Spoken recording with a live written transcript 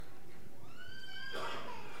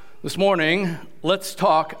This morning, let's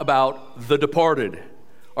talk about the departed.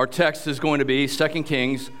 Our text is going to be 2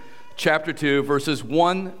 Kings chapter 2, verses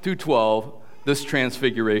 1 through 12, this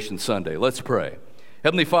Transfiguration Sunday. Let's pray.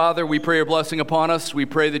 Heavenly Father, we pray your blessing upon us. We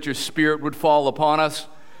pray that your Spirit would fall upon us.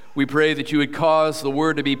 We pray that you would cause the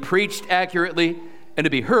word to be preached accurately and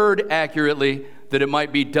to be heard accurately, that it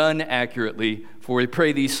might be done accurately. For we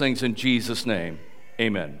pray these things in Jesus' name.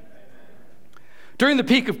 Amen. During the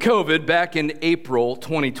peak of COVID back in April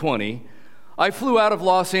 2020, I flew out of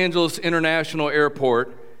Los Angeles International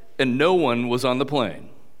Airport and no one was on the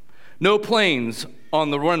plane. No planes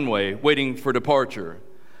on the runway waiting for departure.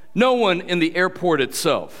 No one in the airport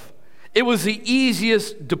itself. It was the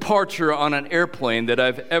easiest departure on an airplane that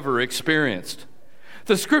I've ever experienced.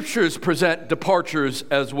 The scriptures present departures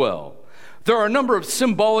as well. There are a number of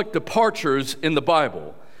symbolic departures in the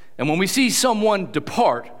Bible, and when we see someone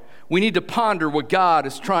depart, we need to ponder what God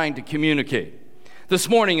is trying to communicate. This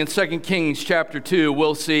morning in 2 Kings chapter 2,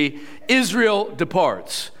 we'll see Israel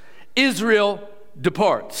departs. Israel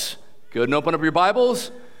departs. Go and open up your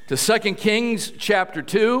Bibles to 2 Kings chapter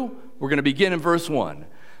 2. We're going to begin in verse 1.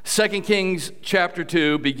 2 Kings chapter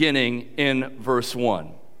 2, beginning in verse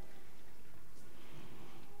 1.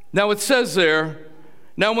 Now it says there,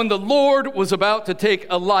 "Now when the Lord was about to take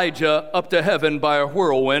Elijah up to heaven by a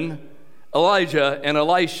whirlwind, Elijah and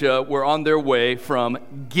Elisha were on their way from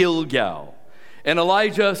Gilgal. And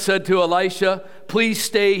Elijah said to Elisha, 'Please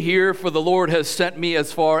stay here, for the Lord has sent me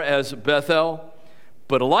as far as Bethel.'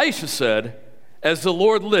 But Elisha said, 'As the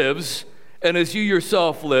Lord lives, and as you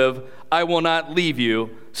yourself live, I will not leave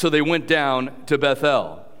you.' So they went down to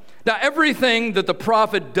Bethel." Now, everything that the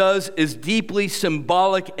prophet does is deeply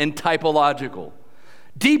symbolic and typological.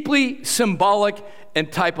 Deeply symbolic and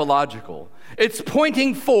typological. It's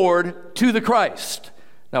pointing forward to the Christ.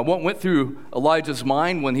 Now, what went through Elijah's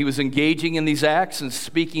mind when he was engaging in these acts and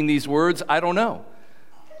speaking these words, I don't know.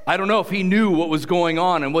 I don't know if he knew what was going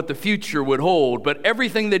on and what the future would hold, but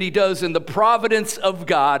everything that he does in the providence of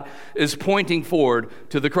God is pointing forward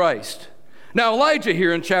to the Christ. Now, Elijah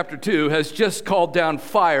here in chapter 2 has just called down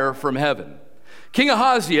fire from heaven. King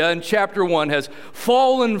Ahaziah in chapter 1 has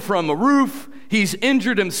fallen from a roof. He's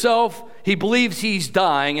injured himself. He believes he's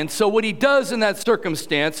dying. And so what he does in that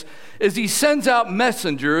circumstance is he sends out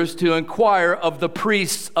messengers to inquire of the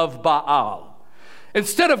priests of Baal.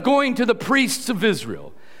 Instead of going to the priests of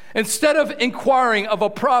Israel, instead of inquiring of a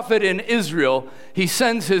prophet in Israel, he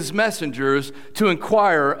sends his messengers to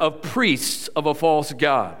inquire of priests of a false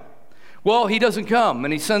god. Well, he doesn't come,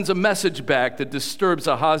 and he sends a message back that disturbs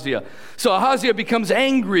Ahaziah. So Ahaziah becomes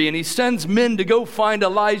angry, and he sends men to go find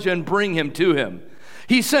Elijah and bring him to him.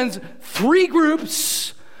 He sends 3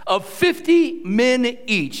 groups of 50 men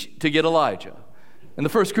each to get Elijah. And the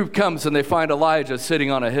first group comes, and they find Elijah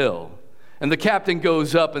sitting on a hill. And the captain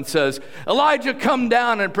goes up and says, "Elijah, come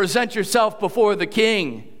down and present yourself before the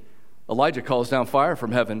king." Elijah calls down fire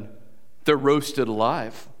from heaven. They're roasted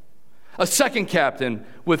alive. A second captain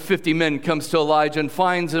with 50 men comes to Elijah and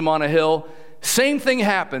finds him on a hill. Same thing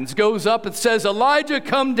happens. Goes up and says, "Elijah,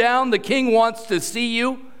 come down. The king wants to see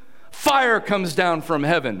you." Fire comes down from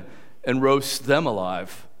heaven and roasts them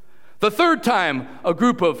alive. The third time, a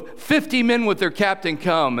group of 50 men with their captain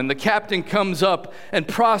come, and the captain comes up and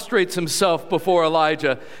prostrates himself before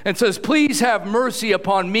Elijah and says, "Please have mercy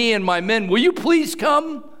upon me and my men. Will you please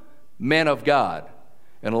come, man of God?"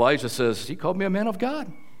 And Elijah says, "He called me a man of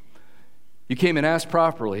God. You came and asked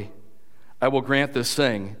properly. I will grant this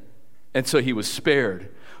thing." And so he was spared.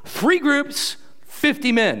 3 groups,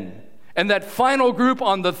 50 men. And that final group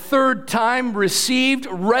on the third time received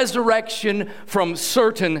resurrection from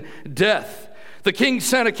certain death. The king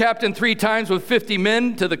sent a captain 3 times with 50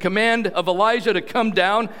 men to the command of Elijah to come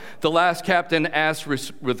down. The last captain asked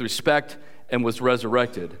with respect and was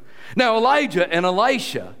resurrected. Now Elijah and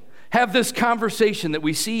Elisha have this conversation that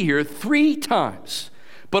we see here 3 times.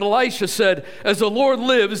 But Elisha said, "As the Lord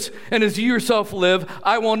lives and as you yourself live,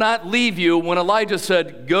 I will not leave you." When Elijah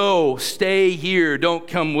said, "Go, stay here, don't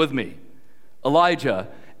come with me." Elijah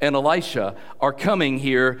and Elisha are coming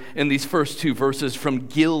here in these first 2 verses from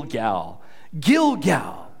Gilgal.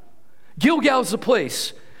 Gilgal. Gilgal is the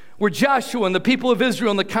place where Joshua and the people of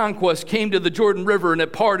Israel in the conquest came to the Jordan River, and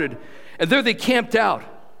it parted. And there they camped out.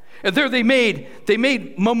 And there they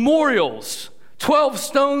made memorials. 12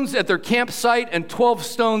 stones at their campsite and 12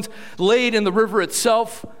 stones laid in the river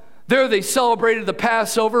itself. There they celebrated the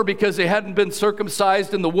Passover because they hadn't been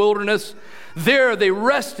circumcised in the wilderness. There they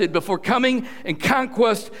rested before coming and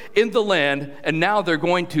conquest in the land. And now they're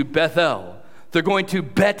going to Bethel. They're going to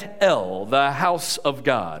Bet-El, the house of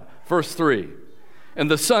God. Verse 3. And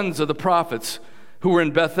the sons of the prophets who were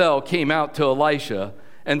in Bethel came out to Elisha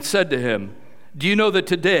and said to him, "Do you know that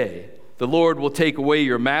today the Lord will take away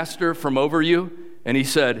your master from over you?" And he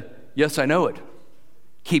said, "Yes, I know it.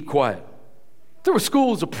 Keep quiet." There were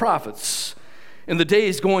schools of prophets in the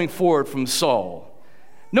days going forward from Saul.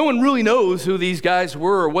 No one really knows who these guys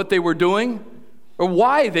were or what they were doing or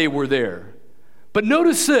why they were there. But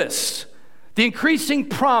notice this, the increasing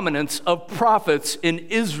prominence of prophets in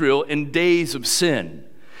Israel in days of sin.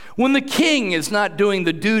 When the king is not doing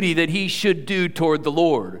the duty that he should do toward the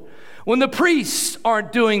Lord, when the priests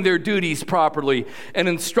aren't doing their duties properly and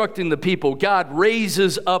instructing the people, God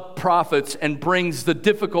raises up prophets and brings the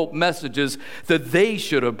difficult messages that they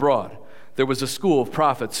should have brought. There was a school of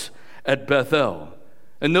prophets at Bethel.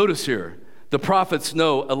 And notice here, the prophets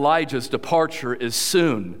know Elijah's departure is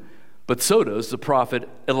soon, but so does the prophet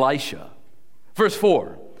Elisha. Verse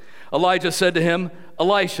 4, Elijah said to him,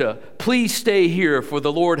 "Elisha, please stay here, for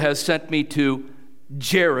the Lord has sent me to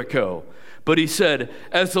Jericho." But he said,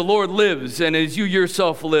 "As the Lord lives and as you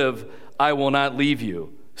yourself live, I will not leave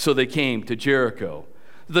you." So they came to Jericho.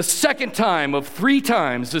 The second time of 3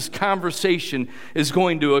 times this conversation is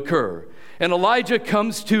going to occur. And Elijah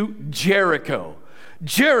comes to Jericho.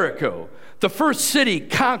 Jericho, the first city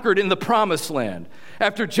conquered in the Promised Land,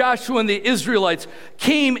 after Joshua and the Israelites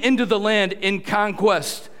came into the land in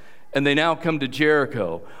conquest, and they now come to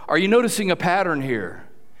Jericho. Are you noticing a pattern here?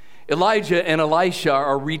 Elijah and Elisha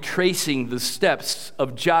are retracing the steps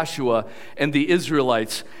of Joshua and the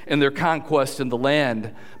Israelites in their conquest in the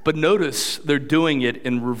land, but notice they're doing it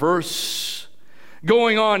in reverse.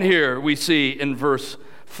 Going on here, we see in verse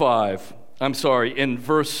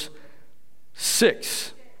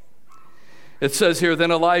 6. It says here,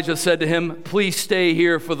 then Elijah said to him, "Please stay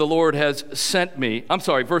here, for the Lord has sent me."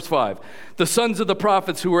 Verse 5. The sons of the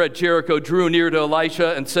prophets who were at Jericho drew near to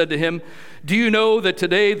Elisha and said to him, "Do you know that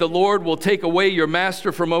today the Lord will take away your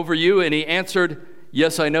master from over you?" And he answered,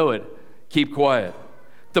 "Yes, I know it. Keep quiet."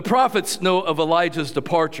 The prophets know of Elijah's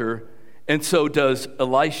departure, and so does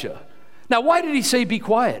Elisha. Now, why did he say be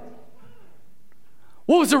quiet?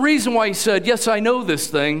 What was the reason why he said, "Yes, I know this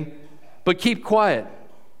thing, but keep quiet"?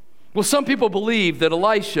 Well, some people believe that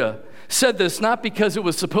Elisha said this not because it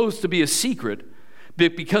was supposed to be a secret,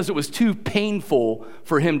 but because it was too painful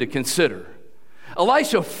for him to consider.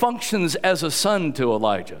 Elisha functions as a son to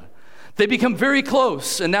Elijah. They become very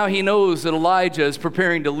close, and now he knows that Elijah is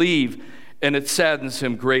preparing to leave, and it saddens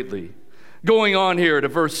him greatly. Going on here to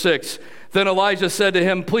verse 6, then Elijah said to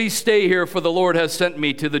him, "Please stay here, for the Lord has sent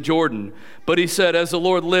me to the Jordan." But he said, "As the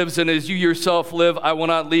Lord lives and as you yourself live, I will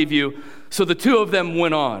not leave you." So the two of them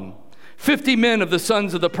went on. 50 men of the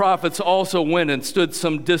sons of the prophets also went and stood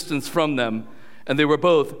some distance from them, and they were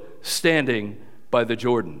both standing by the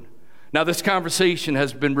Jordan. Now this conversation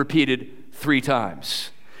has been repeated 3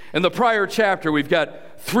 times. In the prior chapter, we've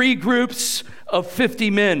got 3 groups of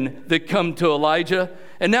 50 men that come to Elijah,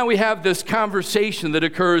 and now we have this conversation that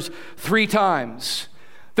occurs 3 times.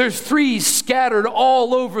 There's 3s scattered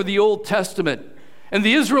all over the Old Testament. And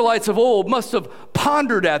the Israelites of old must have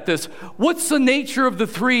pondered at this. What's the nature of the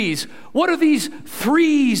 3s? What are these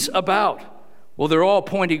 3s about? Well, they're all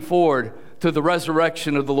pointing forward to the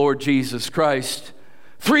resurrection of the Lord Jesus Christ.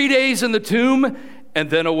 3 days in the tomb and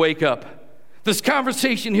then a wake up. This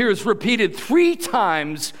conversation here is repeated 3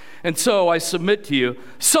 times, and so I submit to you,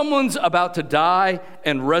 someone's about to die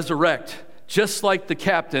and resurrect, just like the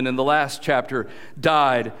captain in the last chapter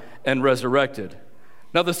died and resurrected.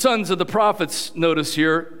 Now, the sons of the prophets, notice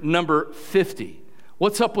here, number 50.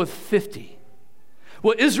 What's up with 50?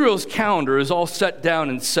 Well, Israel's calendar is all set down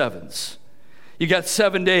in 7s. You got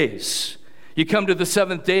 7 days. You come to the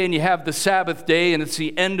 7th day and you have the Sabbath day, and it's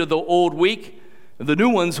the end of the old week, and the new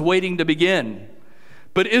one's waiting to begin.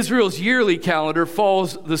 But Israel's yearly calendar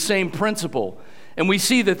follows the same principle, and we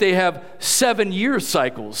see that they have 7-year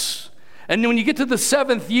cycles. And when you get to the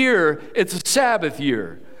 7th year, it's a Sabbath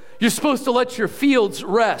year. You're supposed to let your fields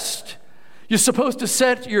rest. You're supposed to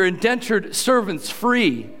set your indentured servants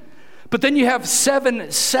free. But then you have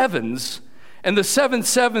 7 sevens, and the 7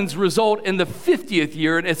 sevens result in the 50th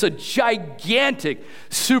year, and it's a gigantic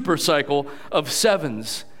super cycle of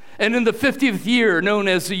 7s. And in the 50th year, known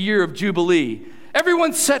as the year of Jubilee,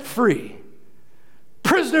 everyone's set free.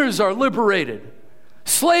 Prisoners are liberated.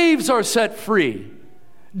 Slaves are set free.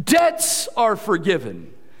 Debts are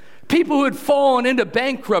forgiven. People who had fallen into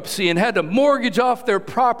bankruptcy and had to mortgage off their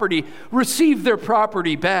property received their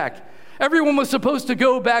property back. Everyone was supposed to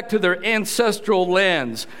go back to their ancestral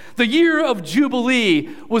lands. The year of Jubilee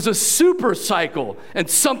was a super cycle, and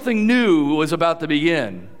something new was about to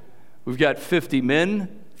begin. We've got 50 men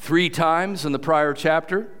 3 times in the prior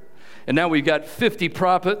chapter, and now we've got 50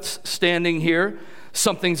 prophets standing here.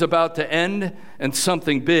 Something's about to end and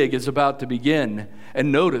something big is about to begin.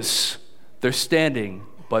 And notice, they're standing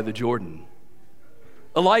by the Jordan.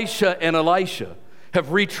 Elisha and Elisha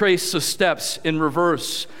have retraced the steps in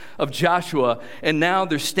reverse of Joshua, and now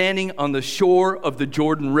they're standing on the shore of the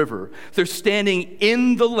Jordan River. They're standing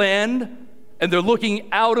in the land, and they're looking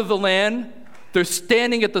out of the land. They're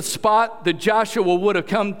standing at the spot that Joshua would have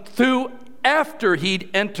come through after he'd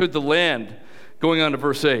entered the land. Going on to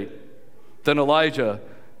verse 8. Then Elijah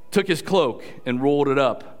took his cloak and rolled it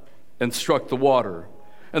up and struck the water.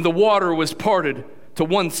 And the water was parted to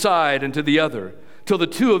one side and to the other, till the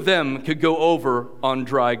two of them could go over on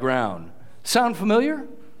dry ground. Sound familiar?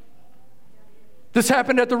 This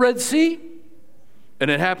happened at the Red Sea, and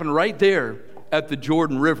it happened right there at the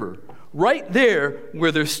Jordan River, right there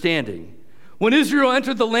where they're standing. When Israel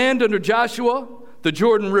entered the land under Joshua, the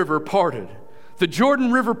Jordan River parted. The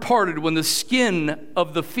Jordan River parted when the skin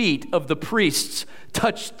of the feet of the priests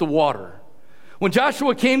touched the water. When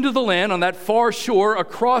Joshua came to the land on that far shore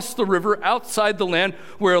across the river outside the land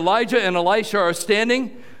where Elijah and Elisha are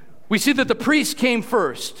standing, we see that the priests came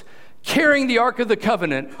first, carrying the Ark of the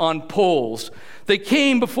Covenant on poles. They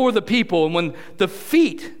came before the people, and when the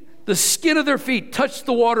skin of their feet touched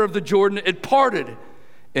the water of the Jordan, it parted,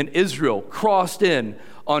 and Israel crossed in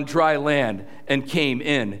on dry land and came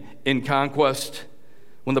in conquest.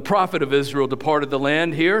 When the prophet of Israel departed the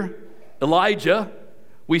land here, Elijah,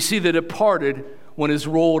 we see that it parted when his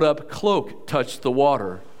rolled up cloak touched the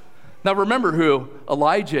water. Now remember who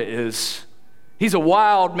Elijah is. He's a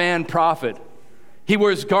wild man prophet. He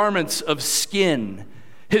wears garments of skin.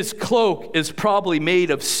 His cloak is probably made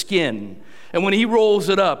of skin. And when he rolls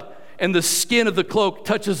it up and the skin of the cloak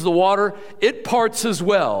touches the water, it parts as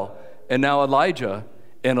well. And now Elijah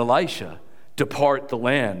and Elisha depart the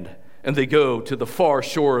land, and they go to the far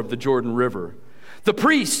shore of the Jordan River. The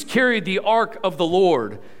priests carried the ark of the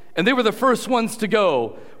Lord, and they were the first ones to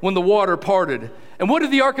go when the water parted. And what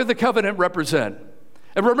did the Ark of the Covenant represent?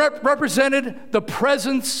 It represented the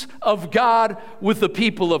presence of God with the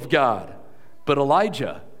people of God. But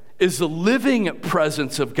Elijah is the living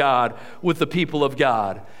presence of God with the people of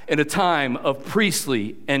God in a time of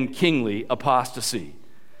priestly and kingly apostasy.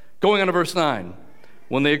 Going on to verse 9.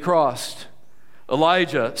 When they had crossed,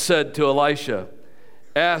 Elijah said to Elisha,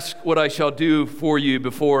 "Ask what I shall do for you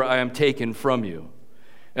before I am taken from you."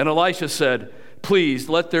 And Elisha said, "Please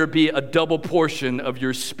let there be a double portion of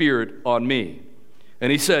your spirit on me."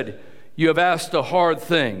 And he said, "You have asked a hard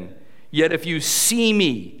thing, yet if you see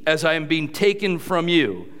me as I am being taken from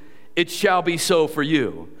you, it shall be so for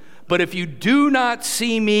you. But if you do not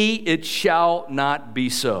see me, it shall not be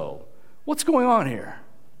so." What's going on here?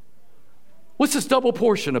 What's this double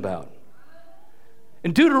portion about?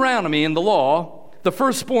 In Deuteronomy, in the law, the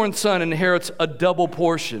firstborn son inherits a double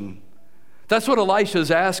portion. That's what Elisha is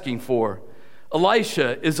asking for.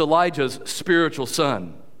 Elisha is Elijah's spiritual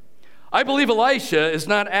son. I believe Elisha is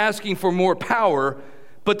not asking for more power,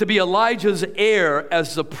 but to be Elijah's heir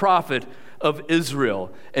as the prophet of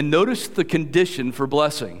Israel. And notice the condition for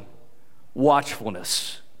blessing: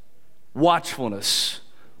 watchfulness. Watchfulness.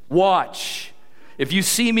 Watch. If you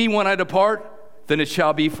see me when I depart, then it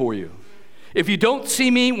shall be for you. If you don't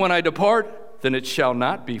see me when I depart, then it shall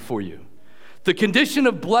not be for you. The condition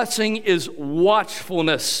of blessing is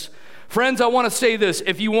watchfulness. Friends, I want to say this.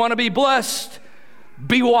 If you want to be blessed,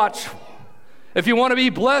 be watchful. If you want to be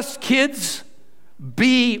blessed, kids,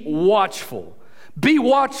 be watchful. Be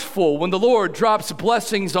watchful when the Lord drops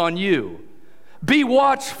blessings on you. Be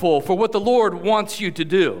watchful for what the Lord wants you to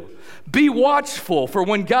do. Be watchful for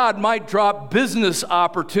when God might drop business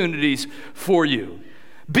opportunities for you.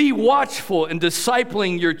 Be watchful in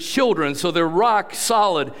discipling your children so they're rock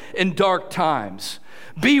solid in dark times.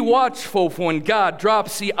 Be watchful for when God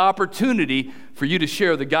drops the opportunity for you to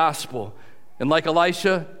share the gospel. And like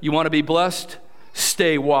Elisha, you want to be blessed?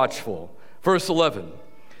 Stay watchful. Verse 11,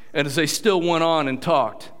 and as they still went on and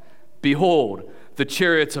talked, behold, the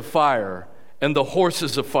chariots of fire and the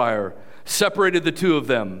horses of fire separated the two of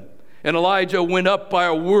them. And Elijah went up by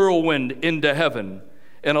a whirlwind into heaven.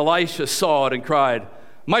 And Elisha saw it and cried,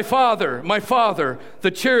 my father,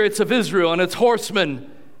 the chariots of Israel and its horsemen."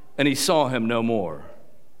 And he saw him no more.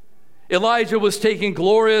 Elijah was taken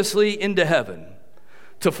gloriously into heaven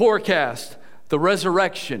to forecast the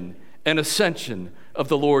resurrection and ascension of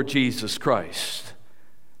the Lord Jesus Christ.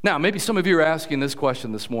 Now, maybe some of you are asking this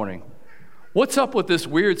question this morning. What's up with this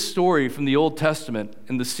weird story from the Old Testament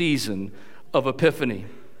in the season of Epiphany?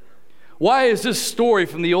 Why is this story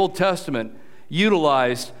from the Old Testament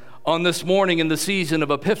utilized on this morning in the season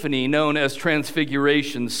of Epiphany known as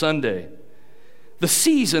Transfiguration Sunday? The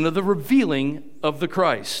season of the revealing of the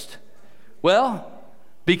Christ. Well,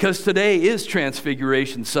 because today is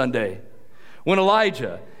Transfiguration Sunday, when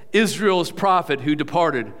Elijah, Israel's prophet who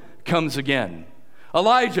departed, comes again.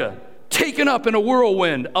 Elijah, taken up in a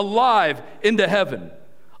whirlwind, alive into heaven.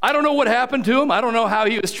 I don't know what happened to him. I don't know how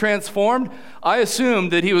he was transformed. I assume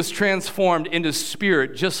that he was transformed into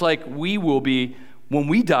spirit, just like we will be when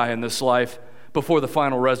we die in this life before the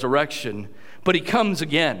final resurrection. But he comes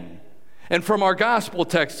again. And from our gospel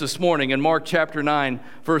text this morning in Mark chapter 9,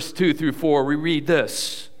 verse 2 through 4, we read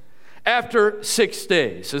this. After 6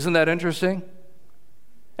 days, isn't that interesting?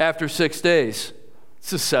 After 6 days,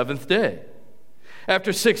 it's the seventh day.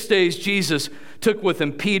 After 6 days, Jesus took with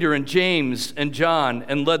him Peter and James and John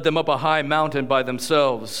and led them up a high mountain by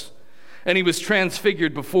themselves. And he was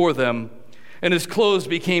transfigured before them, and his clothes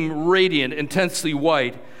became radiant, intensely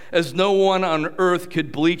white, as no one on earth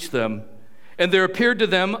could bleach them. And there appeared to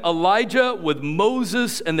them Elijah with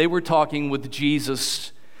Moses, and they were talking with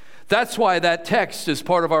Jesus. That's why that text is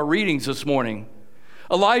part of our readings this morning.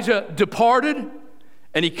 Elijah departed,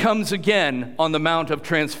 and he comes again on the Mount of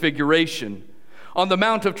Transfiguration. On the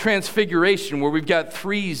Mount of Transfiguration, where we've got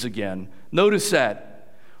threes again. Notice that.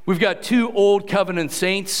 We've got two old covenant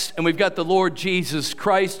saints, and we've got the Lord Jesus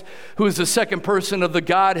Christ, who is the second person of the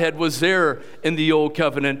Godhead, was there in the old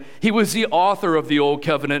covenant. He was the author of the old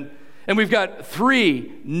covenant. And we've got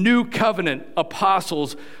three new covenant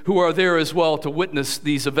apostles who are there as well to witness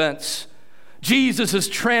these events. Jesus is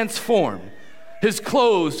transformed. His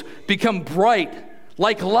clothes become bright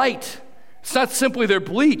like light. It's not simply they're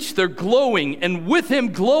bleached, they're glowing. And with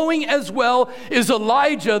him glowing as well is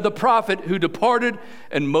Elijah, the prophet who departed,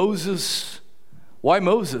 and Moses. Why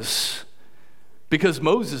Moses? Because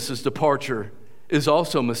Moses' departure is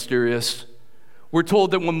also mysterious. We're told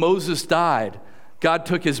that when Moses died, God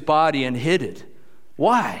took his body and hid it.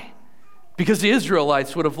 Why? Because the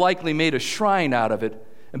Israelites would have likely made a shrine out of it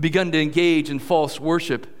and begun to engage in false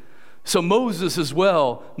worship. So Moses as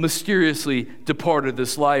well mysteriously departed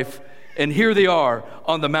this life. And here they are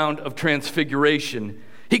on the Mount of Transfiguration.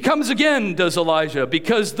 He comes again, does Elijah,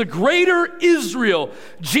 because the greater Israel,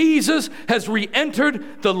 Jesus, has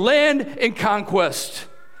re-entered the land in conquest.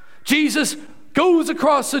 Jesus goes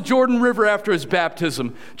across the Jordan River after his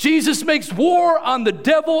baptism. Jesus makes war on the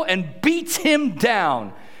devil and beats him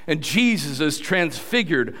down. And Jesus is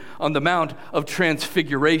transfigured on the Mount of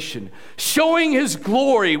Transfiguration, showing his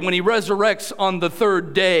glory when he resurrects on the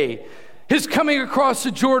third day. His coming across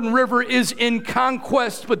the Jordan River is in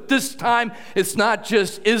conquest, but this time it's not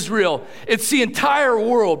just Israel. It's the entire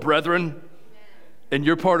world, brethren. And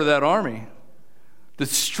you're part of that army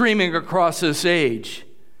that's streaming across this age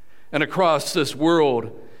and across this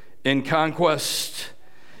world in conquest.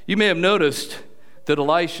 You may have noticed that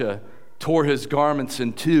Elisha tore his garments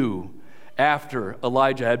in two after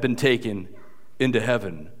Elijah had been taken into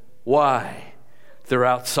heaven. Why? They're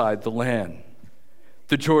outside the land.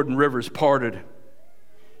 The Jordan River's parted.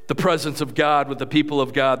 The presence of God with the people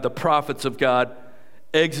of God, the prophets of God,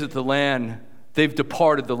 exit the land. They've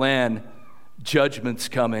departed the land. Judgment's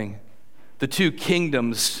coming. The two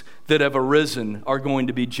kingdoms that have arisen are going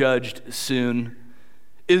to be judged soon.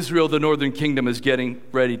 Israel, the northern kingdom, is getting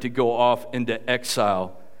ready to go off into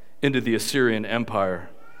exile, into the Assyrian Empire.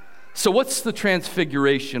 So what's the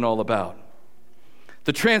Transfiguration all about?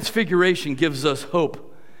 The Transfiguration gives us hope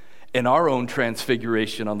in our own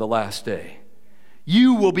transfiguration on the last day.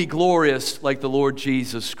 You will be glorious like the Lord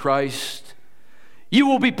Jesus Christ. You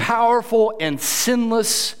will be powerful and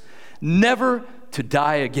sinless, never to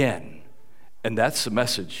die again. And that's the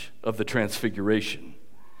message of the Transfiguration.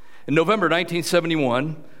 In November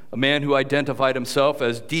 1971, a man who identified himself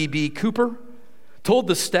as D.B. Cooper told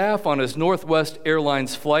the staff on his Northwest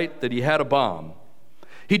Airlines flight that he had a bomb.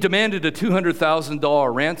 He demanded a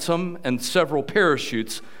 $200,000 ransom and several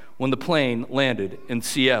parachutes when the plane landed in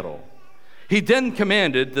Seattle. He then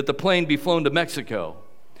commanded that the plane be flown to Mexico.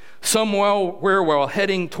 Somewhere while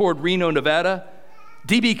heading toward Reno, Nevada,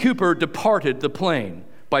 D.B. Cooper departed the plane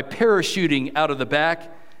by parachuting out of the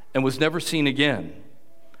back and was never seen again.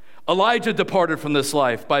 Elijah departed from this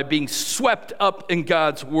life by being swept up in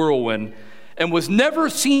God's whirlwind and was never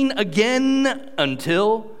seen again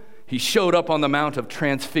until he showed up on the Mount of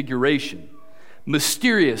Transfiguration,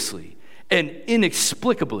 mysteriously and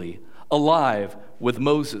inexplicably alive with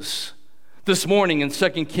Moses. This morning in 2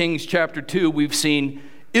 Kings chapter 2, we've seen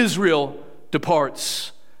Israel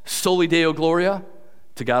departs. Soli Deo Gloria,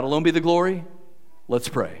 to God alone be the glory. Let's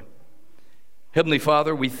pray. Heavenly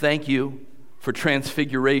Father, we thank you for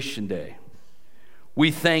Transfiguration Day.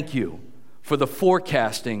 We thank you for the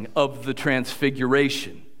forecasting of the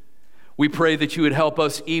Transfiguration. We pray that you would help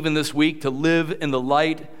us even this week to live in the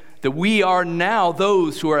light that we are now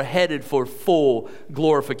those who are headed for full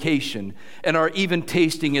glorification and are even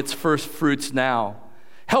tasting its first fruits now.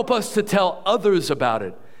 Help us to tell others about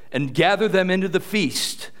it and gather them into the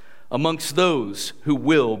feast amongst those who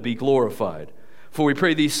will be glorified. For we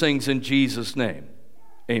pray these things in Jesus' name.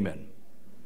 Amen.